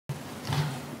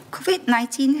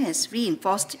COVID-19 has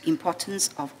reinforced the importance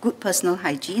of good personal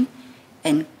hygiene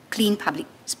and clean public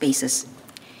spaces.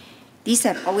 These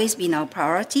have always been our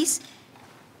priorities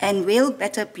and will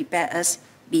better prepare us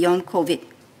beyond COVID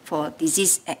for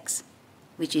disease X,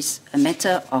 which is a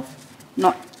matter of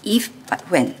not if but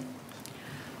when.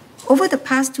 Over the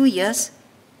past 2 years,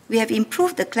 we have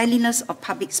improved the cleanliness of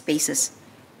public spaces,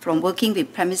 from working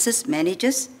with premises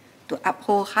managers to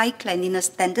uphold high cleanliness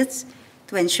standards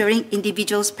to ensuring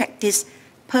individuals practice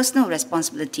personal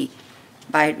responsibility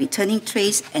by returning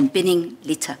trays and binning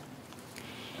litter.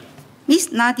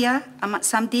 Ms. Nadia Ahmad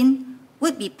Samdin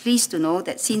would be pleased to know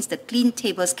that since the Clean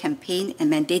Tables campaign and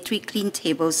mandatory Clean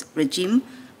Tables regime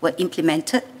were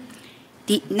implemented,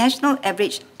 the national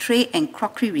average tray and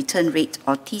crockery return rate,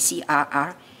 or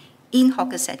TCRR, in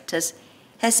hawker centres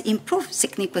has improved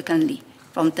significantly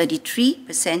from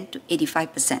 33% to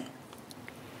 85%.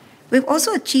 We've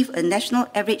also achieved a national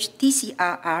average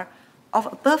TCRR of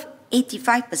above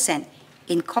 85%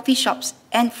 in coffee shops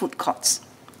and food courts.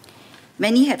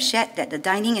 Many have shared that the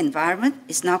dining environment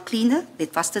is now cleaner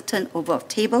with faster turnover of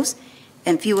tables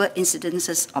and fewer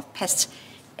incidences of pests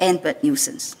and bird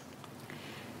nuisance.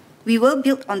 We will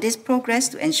build on this progress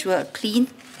to ensure a clean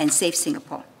and safe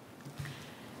Singapore.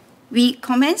 We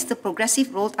commenced the progressive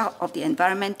rollout of the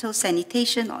Environmental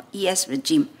Sanitation, or ES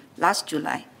regime, last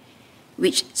July,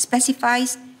 which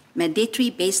specifies mandatory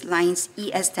baselines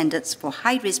ES standards for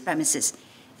high-risk premises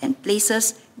and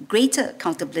places greater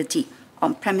accountability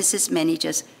on premises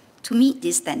managers to meet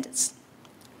these standards.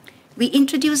 We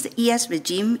introduced the ES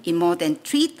regime in more than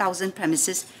 3,000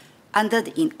 premises under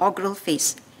the inaugural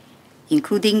phase,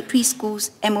 including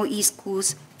preschools, MOE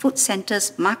schools, food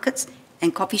centres, markets,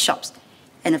 and coffee shops,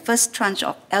 and a first tranche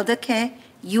of elder care,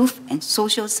 youth, and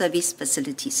social service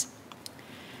facilities.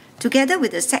 Together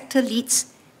with the sector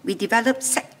leads, we developed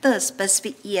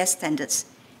sector-specific ES standards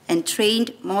and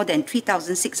trained more than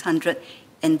 3,600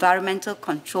 Environmental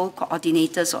Control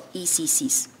Coordinators, or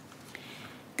ECCs.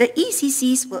 The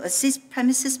ECCs will assist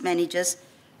premises managers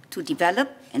to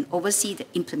develop and oversee the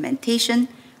implementation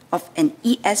of an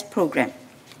ES program,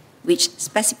 which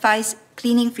specifies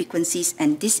cleaning frequencies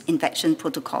and disinfection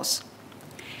protocols.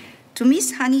 To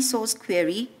Ms. Hani So's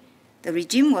query, the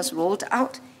regime was rolled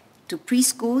out to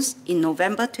preschools in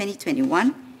November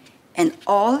 2021, and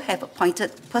all have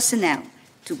appointed personnel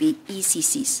to be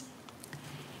ECCs.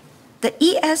 The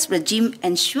ES regime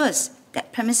ensures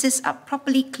that premises are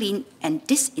properly cleaned and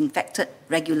disinfected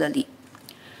regularly.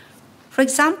 For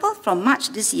example, from March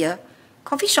this year,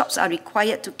 coffee shops are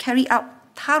required to carry out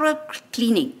thorough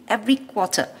cleaning every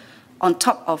quarter on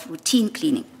top of routine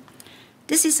cleaning.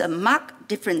 This is a marked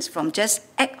difference from just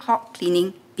ad hoc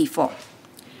cleaning before.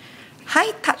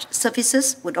 High-touch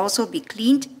surfaces would also be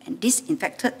cleaned and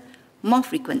disinfected more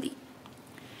frequently.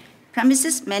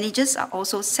 Premises managers are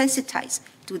also sensitized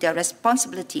to their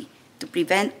responsibility to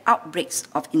prevent outbreaks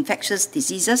of infectious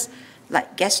diseases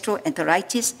like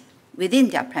gastroenteritis within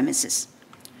their premises.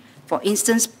 For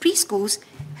instance, preschools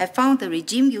have found the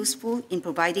regime useful in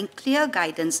providing clear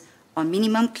guidance on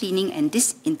minimum cleaning and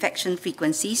disinfection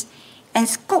frequencies and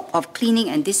scope of cleaning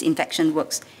and disinfection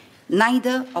works,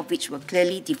 neither of which were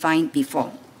clearly defined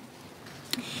before.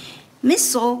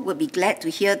 Ms. So will be glad to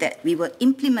hear that we will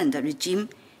implement the regime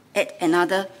at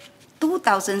another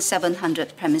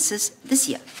 2,700 premises this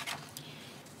year.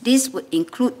 This would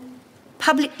include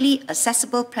publicly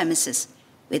accessible premises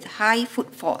with high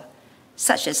footfall,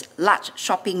 such as large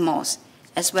shopping malls,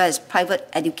 as well as private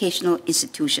educational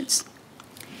institutions.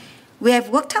 We have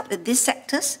worked out with these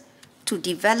sectors to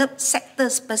develop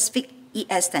sector-specific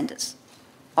ES standards.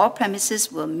 All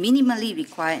premises will minimally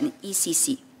require an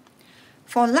ECC.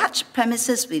 For large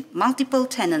premises with multiple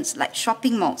tenants like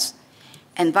shopping malls,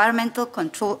 environmental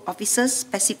control officers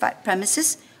specified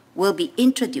premises will be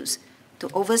introduced to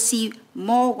oversee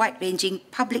more wide-ranging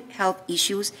public health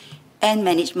issues and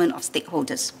management of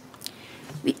stakeholders.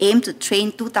 We aim to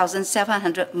train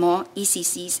 2,700 more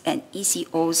ECCs and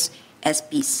ECOs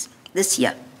SPs this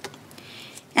year.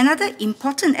 Another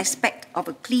important aspect of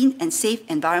a clean and safe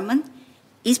environment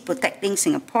is protecting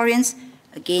Singaporeans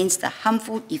against the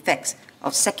harmful effects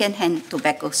of second-hand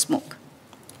tobacco smoke.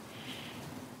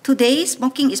 Today,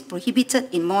 smoking is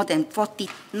prohibited in more than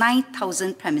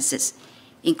 49,000 premises,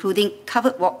 including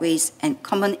covered walkways and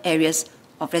common areas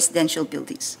of residential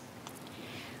buildings.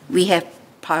 We have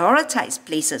prioritized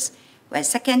places where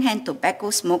second-hand tobacco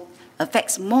smoke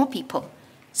affects more people,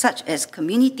 such as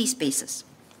community spaces.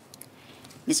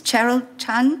 Ms. Cheryl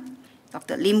Chan,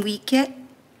 Dr. Lim Wee Kiat,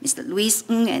 Mr. Louis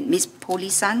Ng, and Ms. Polly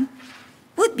San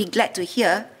would be glad to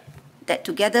hear that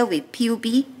together with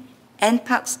PUB,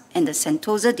 NParks, and the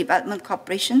Sentosa Development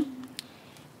Corporation,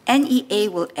 NEA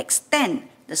will extend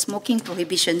the smoking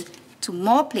prohibition to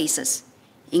more places,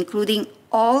 including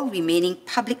all remaining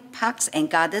public parks and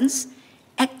gardens,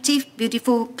 active,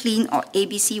 beautiful, clean or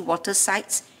ABC water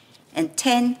sites, and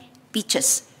 10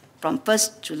 beaches from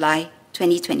 1st July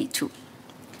 2022.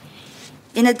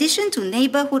 In addition to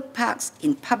neighborhood parks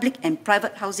in public and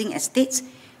private housing estates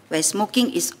where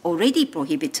smoking is already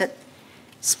prohibited,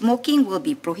 smoking will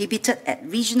be prohibited at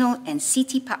regional and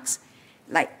city parks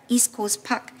like East Coast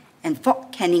Park and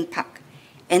Fort Canning Park,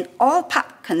 and all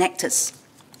park connectors.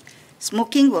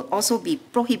 Smoking will also be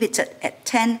prohibited at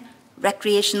 10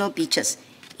 recreational beaches,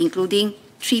 including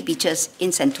 3 beaches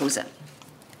in Sentosa.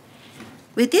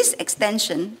 With this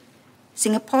extension,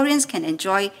 Singaporeans can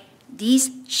enjoy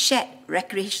these shared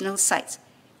recreational sites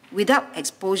without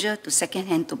exposure to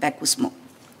second-hand tobacco smoke.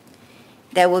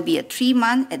 There will be a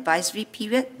 3-month advisory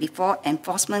period before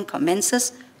enforcement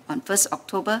commences on 1st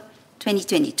October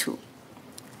 2022.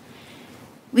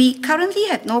 We currently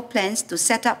have no plans to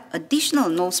set up additional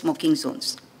no-smoking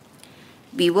zones.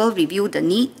 We will review the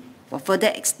need for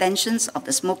further extensions of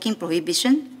the smoking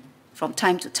prohibition from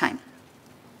time to time.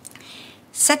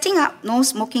 Setting up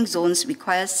no-smoking zones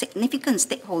requires significant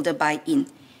stakeholder buy-in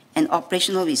and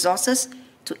operational resources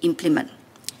to implement.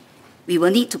 We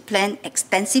will need to plan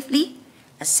extensively,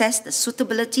 assess the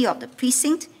suitability of the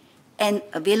precinct and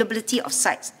availability of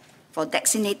sites for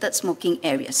designated smoking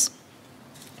areas.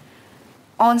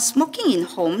 On smoking in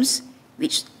homes,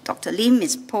 which Dr. Lim,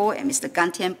 Ms. Po, and Mr.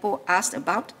 Gantian Po asked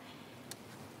about,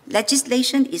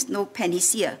 legislation is no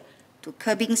panacea to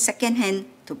curbing second-hand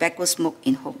tobacco smoke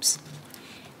in homes.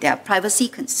 There are privacy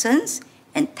concerns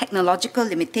and technological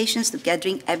limitations to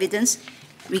gathering evidence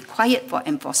required for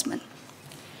enforcement.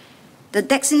 The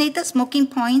designated smoking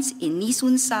points in Nee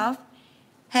Soon South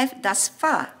have thus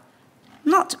far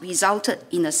not resulted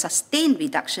in a sustained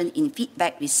reduction in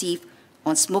feedback received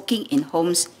on smoking in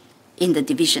homes in the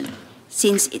division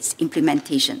since its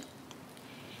implementation.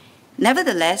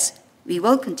 Nevertheless, we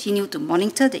will continue to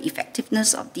monitor the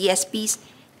effectiveness of DSPs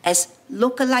as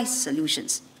localized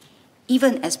solutions,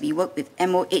 even as we work with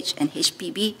MOH and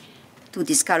HPB to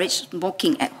discourage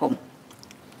smoking at home.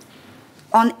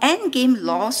 On endgame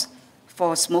laws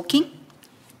for smoking,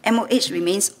 MOH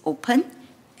remains open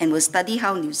and will study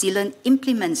how New Zealand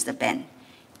implements the ban,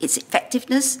 its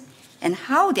effectiveness, and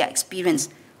how their experience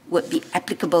would be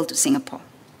applicable to Singapore.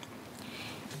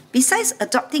 Besides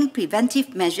adopting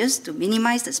preventive measures to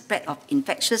minimize the spread of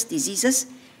infectious diseases,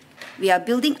 we are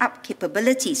building up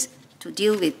capabilities to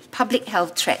deal with public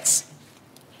health threats.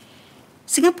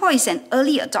 Singapore is an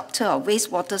early adopter of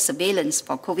wastewater surveillance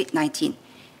for COVID-19,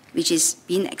 which is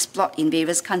being explored in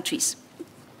various countries.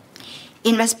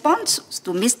 In response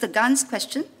to Mr. Gan's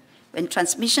question, when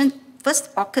transmission first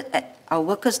occurred at our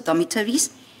workers' dormitories,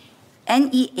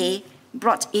 NEA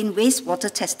brought in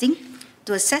wastewater testing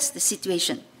to assess the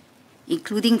situation,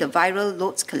 including the viral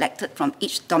loads collected from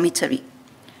each dormitory.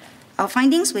 Our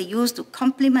findings were used to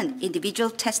complement individual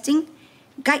testing,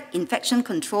 guide infection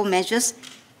control measures,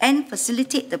 and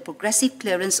facilitate the progressive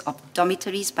clearance of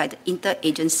dormitories by the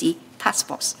Interagency Task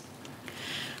Force.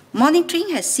 Monitoring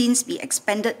has since been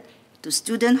expanded to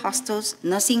student hostels,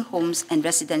 nursing homes, and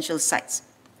residential sites.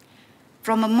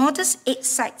 From a modest 8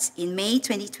 sites in May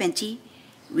 2020,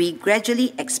 we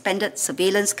gradually expanded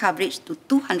surveillance coverage to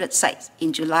 200 sites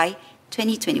in July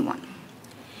 2021.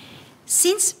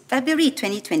 Since February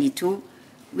 2022,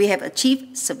 we have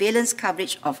achieved surveillance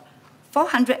coverage of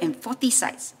 440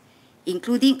 sites,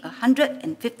 including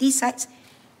 150 sites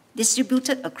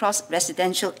distributed across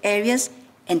residential areas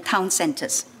and town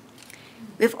centres.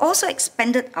 We've also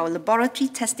expanded our laboratory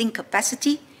testing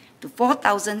capacity to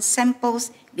 4,000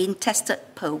 samples being tested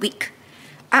per week,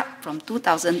 up from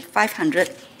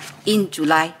 2,500 in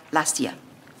July last year.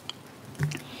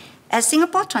 As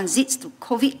Singapore transits to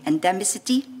COVID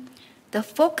endemicity, the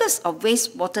focus of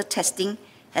wastewater testing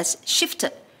has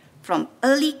shifted from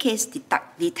early case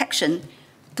detection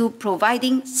to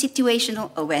providing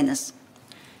situational awareness.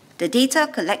 The data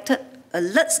collected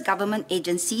alerts government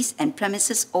agencies and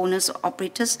premises owners or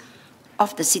operators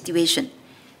of the situation,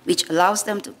 which allows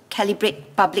them to calibrate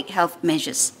public health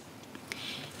measures.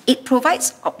 It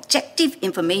provides objective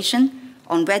information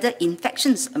on whether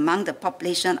infections among the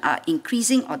population are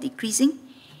increasing or decreasing,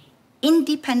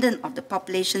 independent of the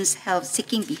population's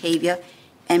health-seeking behavior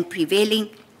and prevailing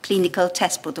clinical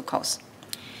test protocols.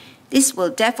 This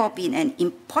will therefore be an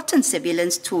important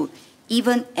surveillance tool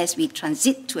even as we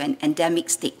transit to an endemic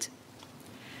state.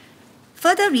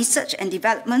 Further research and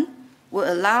development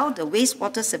will allow the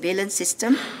wastewater surveillance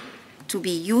system to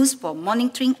be used for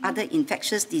monitoring other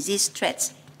infectious disease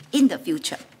threats in the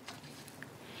future.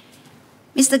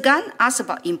 Mr. Gan asked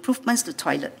about improvements to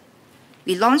toilet.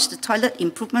 We launched the Toilet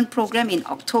Improvement Program in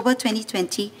October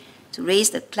 2020 to raise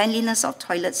the cleanliness of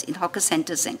toilets in hawker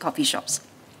centres and coffee shops.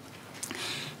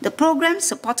 The program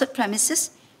supported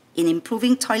premises in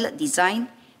improving toilet design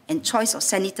and choice of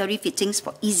sanitary fittings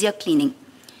for easier cleaning,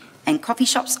 and coffee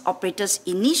shops operators'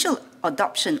 initial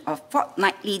adoption of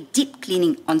fortnightly deep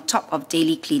cleaning on top of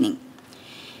daily cleaning.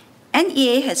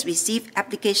 NEA has received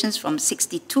applications from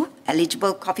 62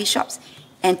 eligible coffee shops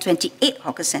and 28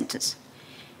 hawker centres.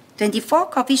 24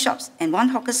 coffee shops and 1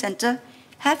 hawker centre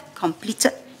have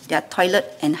completed their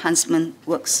toilet enhancement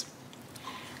works.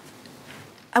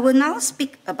 I will now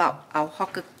speak about our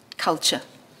hawker culture,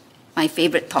 my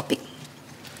favourite topic.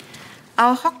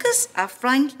 Our hawkers are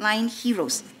frontline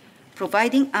heroes,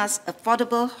 providing us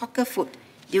affordable hawker food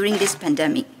during this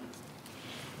pandemic.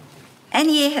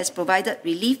 NEA has provided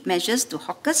relief measures to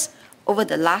hawkers over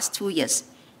the last 2 years,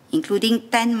 including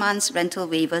 10 months rental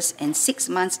waivers and 6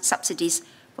 months subsidies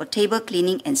for table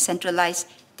cleaning and centralised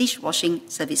dishwashing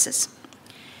services.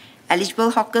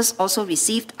 Eligible hawkers also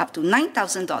received up to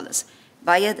 $9,000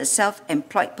 via the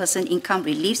Self-Employed Person Income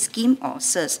Relief Scheme, or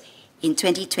SERS, in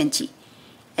 2020,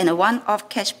 and a one-off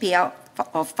cash payout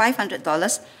of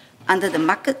 $500 under the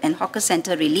Market and Hawker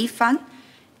Centre Relief Fund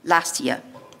last year.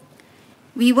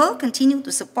 We will continue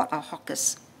to support our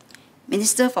hawkers.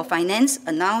 Minister for Finance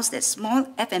announced that small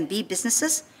F&B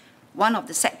businesses, one of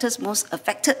the sectors most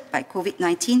affected by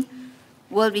COVID-19,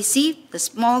 will receive the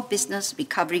Small Business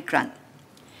Recovery Grant.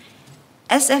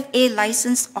 SFA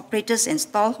licensed operators and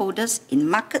stallholders in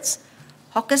markets,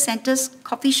 hawker centres,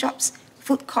 coffee shops,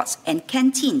 food courts and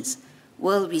canteens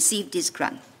will receive this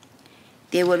grant.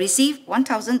 They will receive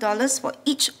 $1,000 for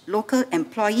each local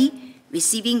employee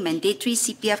receiving mandatory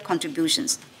CPF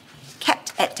contributions,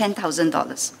 capped at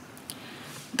 $10,000.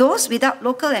 Those without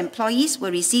local employees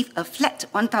will receive a flat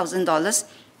 $1,000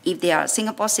 if they are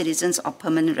Singapore citizens or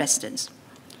permanent residents.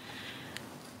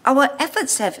 Our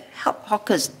efforts have helped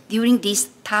hawkers during these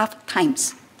tough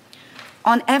times.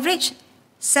 On average,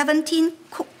 17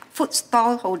 cooked food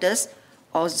stall holders,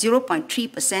 or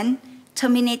 0.3%,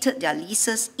 terminated their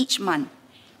leases each month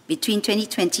between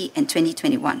 2020 and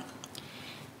 2021.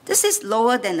 This is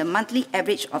lower than the monthly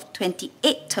average of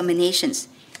 28 terminations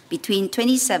between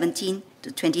 2017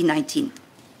 to 2019.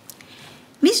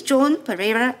 Ms. Joan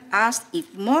Pereira asked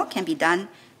if more can be done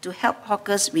to help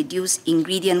hawkers reduce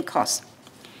ingredient costs.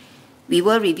 We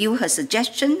will review her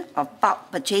suggestion of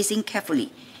bulk purchasing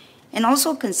carefully and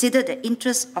also consider the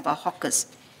interests of our hawkers,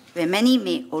 where many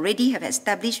may already have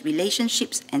established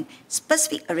relationships and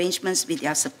specific arrangements with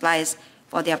their suppliers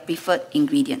for their preferred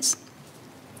ingredients.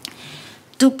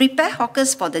 To prepare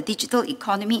hawkers for the digital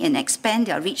economy and expand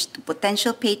their reach to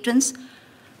potential patrons,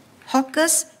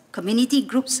 hawkers, community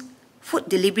groups, food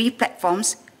delivery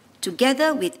platforms,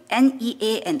 together with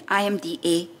NEA and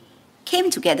IMDA, came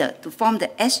together to form the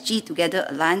SG Together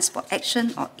Alliance for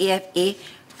Action, or AFA,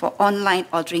 for online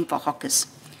ordering for hawkers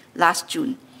last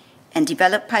June, and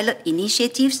developed pilot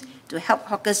initiatives to help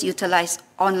hawkers utilize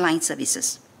online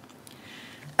services.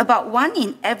 About 1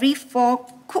 in every 4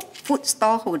 cooked food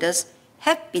stallholders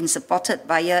have been supported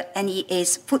via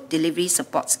NEA's Food Delivery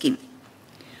Support Scheme.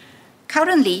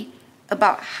 Currently,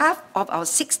 about half of our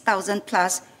 6,000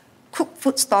 plus cooked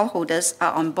food stallholders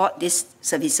are on board these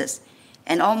services,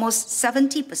 and almost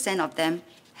 70% of them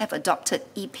have adopted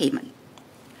e-payment.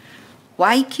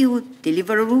 YQ,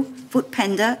 Deliveroo,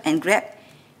 Foodpanda, and Grab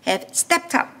have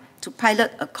stepped up to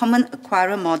pilot a common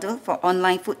acquirer model for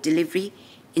online food delivery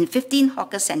in 15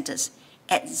 hawker centres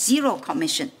at zero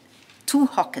commission to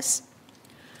hawkers.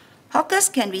 Hawkers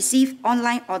can receive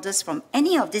online orders from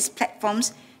any of these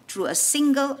platforms through a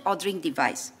single ordering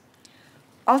device.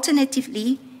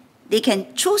 Alternatively, they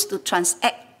can choose to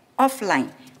transact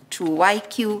offline through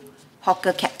YQ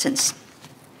hawker captains.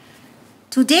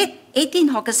 To date, 18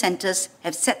 hawker centres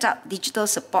have set up digital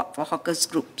support for hawkers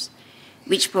groups,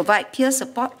 which provide peer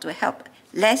support to help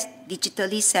less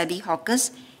digitally savvy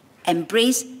hawkers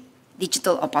embrace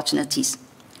digital opportunities.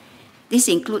 This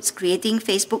includes creating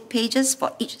Facebook pages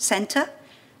for each centre,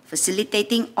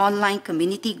 facilitating online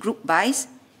community group buys,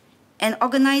 and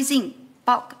organising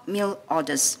bulk meal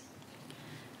orders.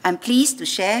 I'm pleased to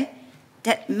share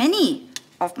that many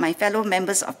of my fellow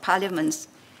members of Parliament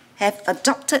have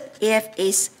adopted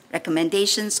AFA's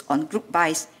recommendations on group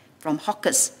buys from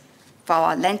hawkers for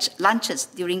our lunches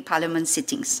during Parliament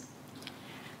sittings.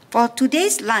 For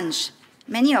today's lunch,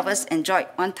 many of us enjoyed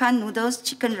wonton noodles,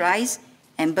 chicken rice,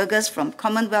 and burgers from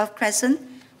Commonwealth Crescent,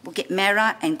 Bukit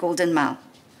Merah, and Golden Mile.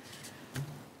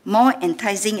 More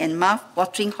enticing and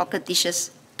mouth-watering hawker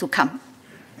dishes to come.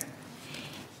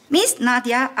 Ms.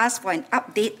 Nadia asked for an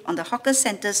update on the Hawker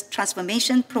Centre's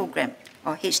Transformation Program,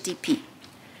 or HTP.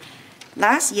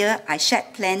 Last year, I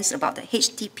shared plans about the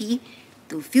HTP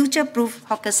to future-proof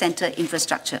hawker centre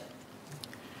infrastructure.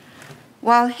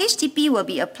 While HTP will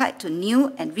be applied to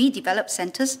new and redeveloped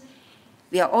centres,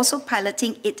 we are also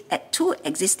piloting it at 2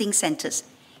 existing centres,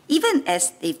 even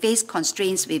as they face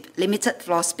constraints with limited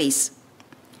floor space.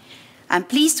 I'm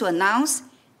pleased to announce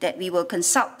that we will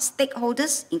consult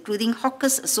stakeholders, including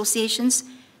hawkers associations,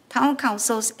 town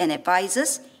councils, and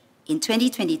advisors in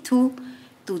 2022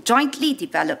 to jointly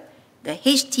develop the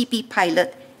HTP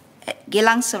pilot at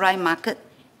Geylang Serai Market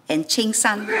and Cheng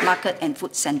San Market and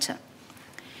Food Centre.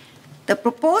 The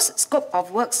proposed scope of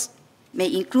works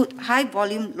may include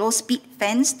high-volume, low-speed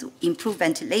fans to improve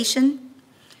ventilation,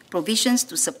 provisions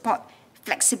to support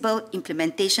flexible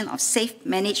implementation of safe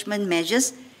management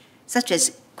measures, such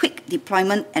as quick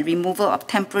deployment and removal of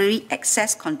temporary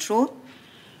access control,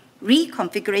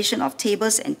 reconfiguration of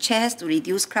tables and chairs to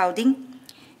reduce crowding,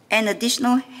 and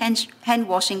additional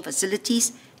hand-washing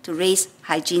facilities to raise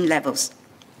hygiene levels.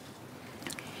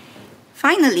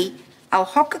 Finally, our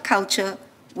hawker culture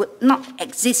would not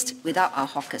exist without our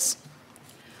hawkers.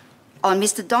 On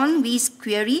Mr. Don Wee's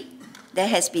query, there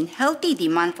has been healthy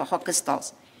demand for hawker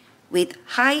stalls, with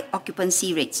high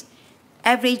occupancy rates,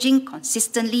 averaging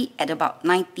consistently at about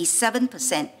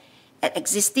 97% at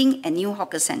existing and new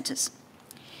hawker centres.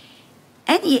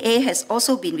 NEA has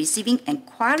also been receiving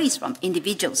enquiries from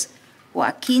individuals who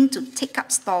are keen to take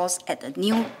up stalls at the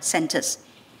new centres,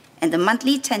 and the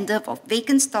monthly tender for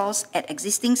vacant stalls at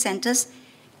existing centres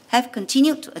have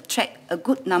continued to attract a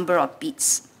good number of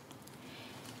bids.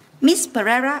 Ms.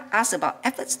 Pereira asked about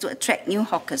efforts to attract new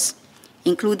hawkers,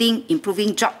 including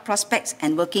improving job prospects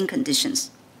and working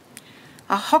conditions.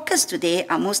 Our hawkers today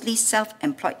are mostly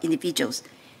self-employed individuals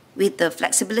with the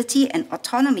flexibility and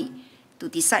autonomy to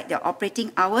decide their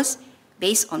operating hours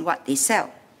based on what they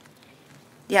sell.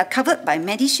 They are covered by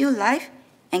MediShield Life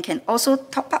and can also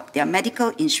top up their medical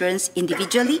insurance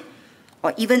individually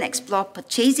or even explore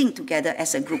purchasing together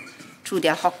as a group through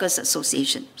their hawkers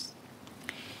associations.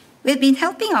 We've been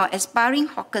helping our aspiring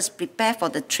hawkers prepare for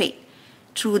the trade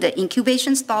through the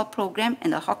Incubation Stall Program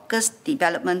and the Hawkers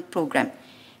Development Program,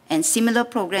 and similar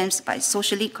programs by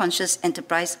socially conscious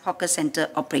enterprise hawker centre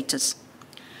operators.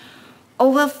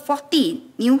 Over 40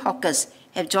 new hawkers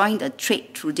have joined the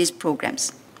trade through these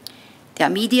programs. Their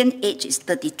median age is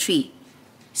 33,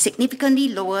 significantly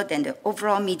lower than the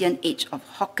overall median age of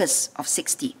hawkers of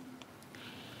 60.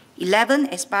 11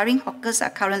 aspiring hawkers are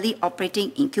currently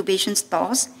operating incubation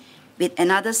stores, with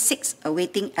another 6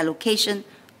 awaiting allocation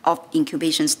of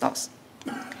incubation stores.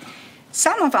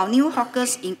 Some of our new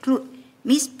hawkers include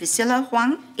Ms. Priscilla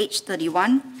Huang, aged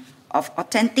 31, of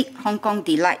Authentic Hong Kong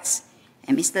Delights,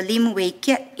 and Mr. Lim Wei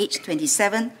Kiat, aged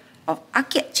 27, of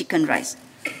Akiat Chicken Rice,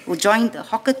 who joined the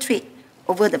hawker trade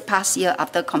over the past year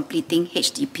after completing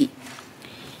HTP.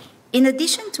 In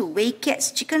addition to Wei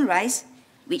Kiat's Chicken Rice,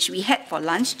 which we had for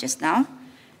lunch just now,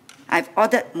 I've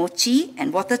ordered mochi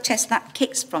and water chestnut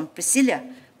cakes from Priscilla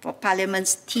for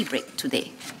Parliament's tea break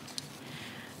today.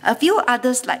 A few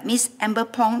others like Miss Amber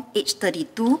Pong, aged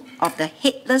 32, of the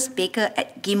Headless Baker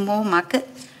at Ghim Moh Market,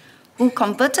 who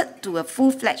converted to a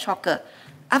full-fledged hawker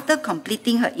after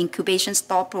completing her incubation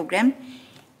store program,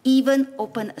 even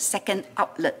opened a second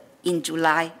outlet in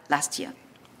July last year.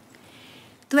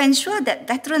 To ensure that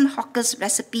veteran hawkers'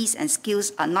 recipes and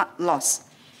skills are not lost,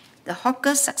 the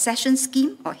Hawker Succession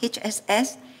Scheme, or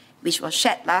HSS, which was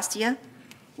shared last year,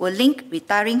 will link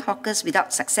retiring hawkers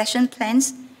without succession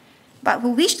plans, but who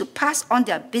wish to pass on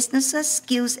their businesses,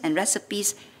 skills, and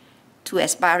recipes to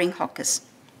aspiring hawkers.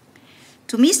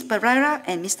 To Ms. Pereira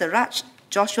and Mr. Raj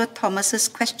Joshua Thomas's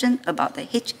question about the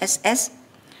HSS,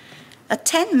 a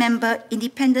 10-member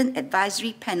independent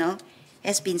advisory panel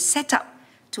has been set up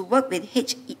to work with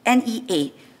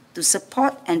NEA to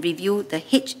support and review the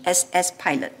HSS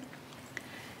pilot.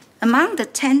 Among the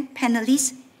 10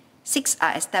 panelists, 6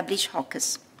 are established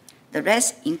hawkers. The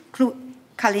rest include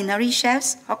culinary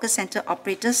chefs, hawker centre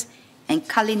operators, and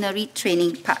culinary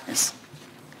training partners.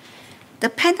 The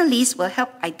panelists will help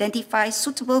identify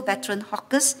suitable veteran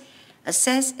hawkers,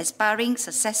 assess aspiring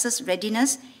successors'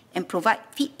 readiness, and provide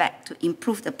feedback to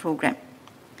improve the program.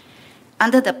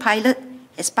 Under the pilot,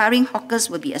 aspiring hawkers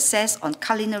will be assessed on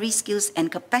culinary skills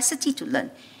and capacity to learn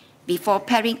before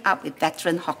pairing up with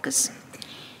veteran hawkers.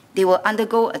 They will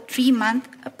undergo a 3-month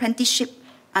apprenticeship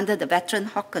under the veteran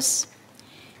hawkers.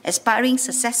 Aspiring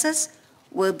successors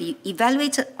will be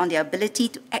evaluated on their ability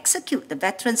to execute the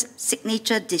veterans'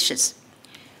 signature dishes.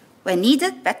 When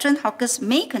needed, veteran hawkers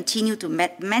may continue to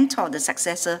mentor the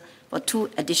successor for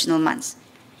 2 additional months.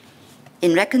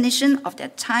 In recognition of their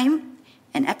time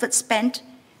and effort spent,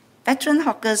 veteran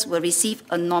hawkers will receive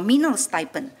a nominal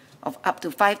stipend of up to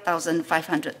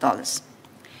 $5,500.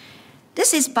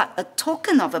 This is but a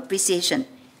token of appreciation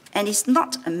and is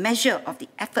not a measure of the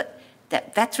effort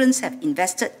that veterans have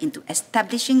invested into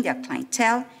establishing their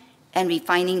clientele and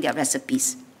refining their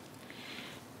recipes.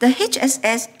 The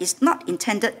HSS is not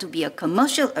intended to be a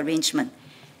commercial arrangement,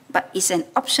 but is an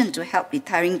option to help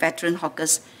retiring veteran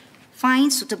hawkers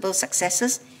find suitable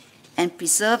successors and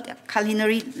preserve their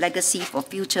culinary legacy for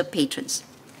future patrons.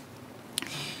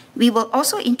 We will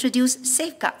also introduce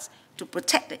safeguards to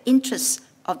protect the interests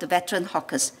of the veteran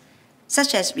hawkers,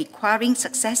 such as requiring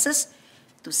successors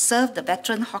to serve the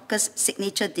veteran hawkers'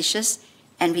 signature dishes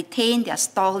and retain their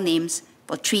stall names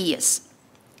for 3 years.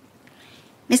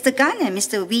 Mr. Gan and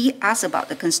Mr. Wee asked about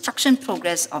the construction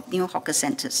progress of new hawker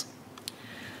centres.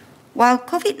 While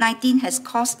COVID-19 has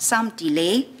caused some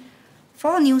delay,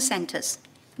 4 new centres,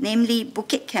 namely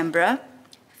Bukit Canberra,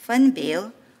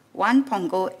 Fernvale, Wan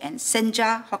Punggol, and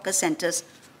Senja hawker centres,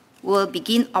 will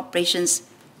begin operations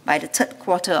by the 3rd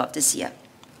quarter of this year.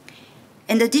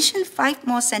 In addition, 5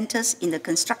 more centres in the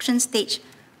construction stage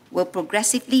will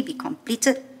progressively be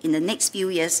completed in the next few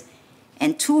years,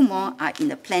 and 2 more are in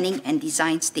the planning and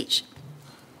design stage.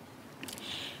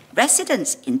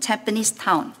 Residents in Tampines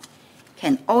Town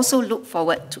can also look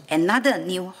forward to another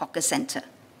new hawker centre.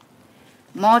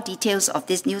 More details of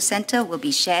this new centre will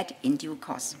be shared in due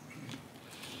course.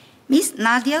 Ms.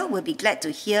 Nadia will be glad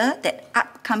to hear that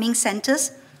upcoming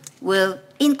centres will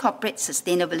incorporate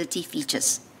sustainability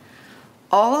features.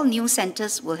 All new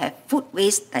centres will have food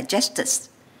waste digesters.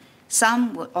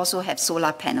 Some will also have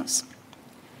solar panels.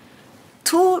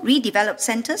 2 redeveloped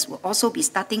centres will also be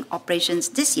starting operations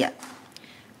this year.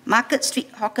 Market Street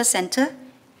Hawker Centre,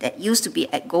 that used to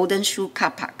be at Golden Shoe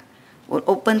Car Park, will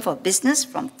open for business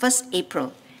from 1st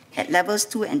April at levels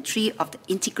 2 and 3 of the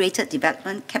Integrated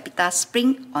Development Capita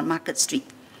Spring on Market Street,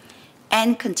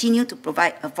 and continue to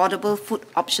provide affordable food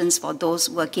options for those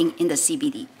working in the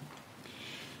CBD.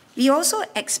 We also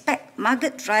expect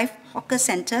Margaret Drive Hawker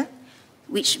Centre,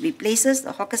 which replaces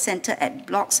the hawker centre at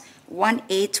blocks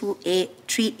 1A, 2A,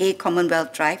 3A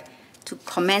Commonwealth Drive, to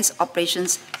commence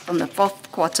operations from the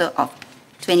 4th quarter of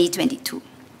 2022.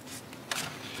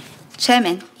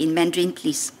 Chairman, in Mandarin,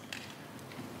 please.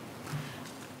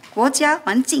 国家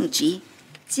环境局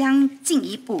将进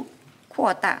一步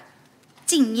扩大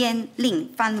禁烟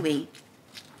令范围。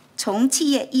从7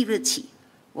月1日起，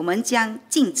我们将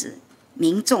禁止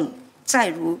民众在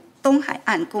如东海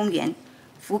岸公园、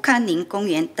福康宁公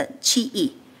园等区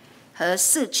域和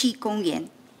社区公园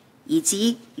以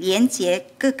及连接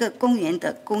各个公园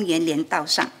的公园连道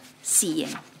上吸烟。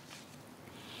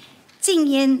禁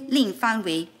烟令范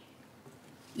围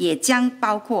也将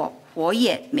包括活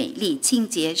跃美丽清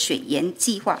洁水源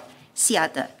计划下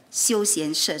的休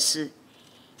闲设施，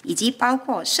以及包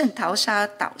括圣淘沙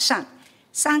岛上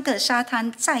3个沙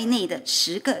滩在内的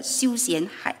10个休闲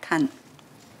海滩。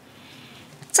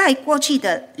在过去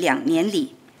的2年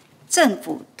里，政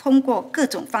府通过各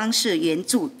种方式援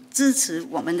助支持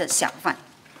我们的小贩，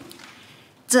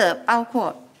这包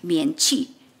括免去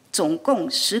总共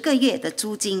10个月的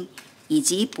租金，以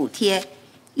及补贴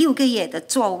6个月的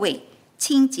座位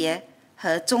清洁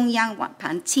和中央碗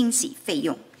盘清洗费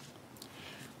用。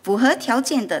符合条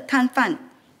件的摊贩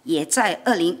也在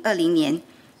2020年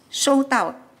收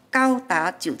到高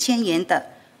达9000元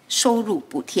的收入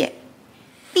补贴，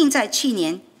并在去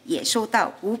年也收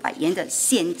到500元的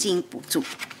现金补助。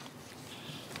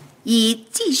以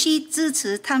继续支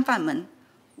持摊贩们，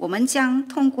我们将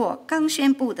通过刚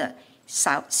宣布的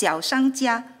小商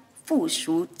家附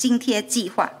属津贴计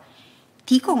划，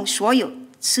提供所有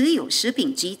持有食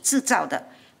品局制造的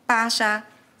巴沙、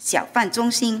小贩中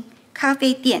心、咖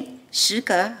啡店、食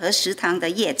阁和食堂的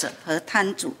业者和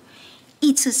摊主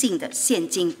一次性的现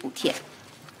金补贴。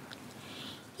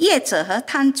业者和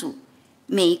摊主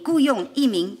每雇用1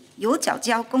名有缴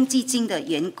交公积金的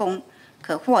员工，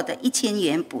可获得1000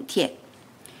元补贴，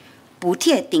补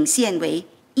贴顶限为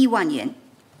1万元。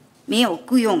没有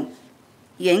雇用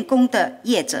员工的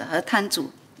业者和摊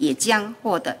主也将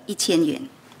获得1000元。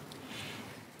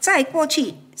在过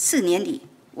去4年里，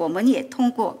我们也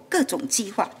通过各种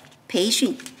计划培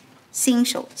训新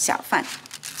手小贩，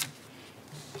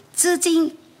至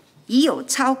今已有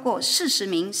超过40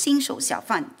名新手小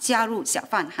贩加入小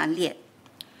贩行列。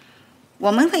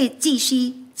我们会继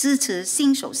续支持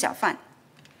新手小贩，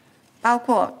包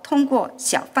括通过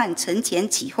小贩承前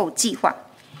启后计划，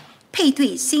配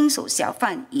对新手小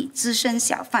贩与资深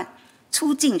小贩，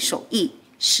促进手艺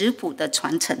食谱的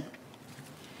传承。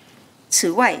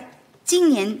此外，今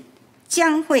年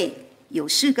将会有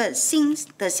4个新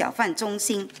的小贩中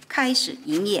心开始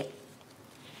营业，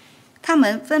他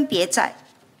们分别在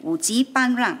五级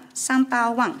班让、三巴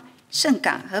旺、盛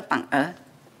港和榜儿，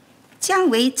将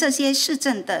为这些市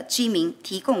镇的居民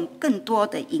提供更多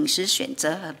的饮食选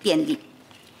择和便利。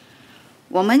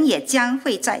我们也将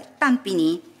会在淡比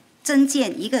尼增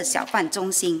建1个小贩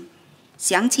中心，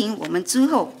详情我们之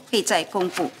后会再公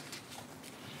布。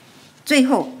最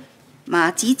后，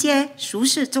马吉街熟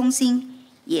市中心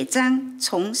也将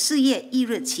从4月1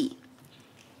日起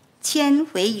迁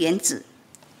回原址，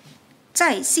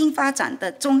在新发展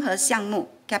的综合项目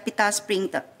Capital Spring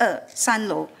的2、3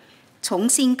楼重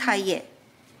新开业。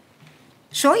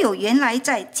所有原来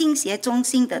在金协中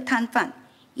心的摊贩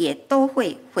也都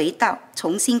会回到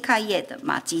重新开业的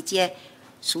马吉街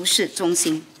熟市中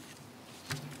心。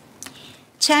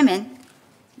Chairman,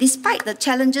 despite the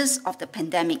challenges of the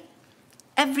pandemic,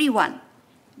 everyone,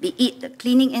 be it the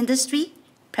cleaning industry,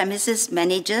 premises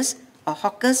managers, or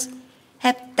hawkers,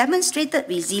 have demonstrated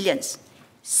resilience,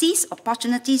 seized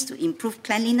opportunities to improve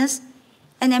cleanliness,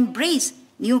 and embrace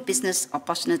new business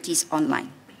opportunities online.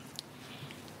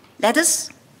 Let us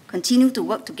continue to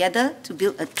work together to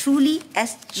build a truly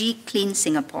SG clean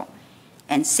Singapore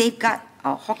and safeguard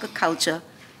our hawker culture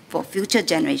for future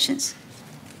generations.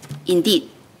 Indeed,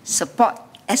 support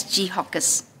SG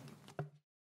hawkers.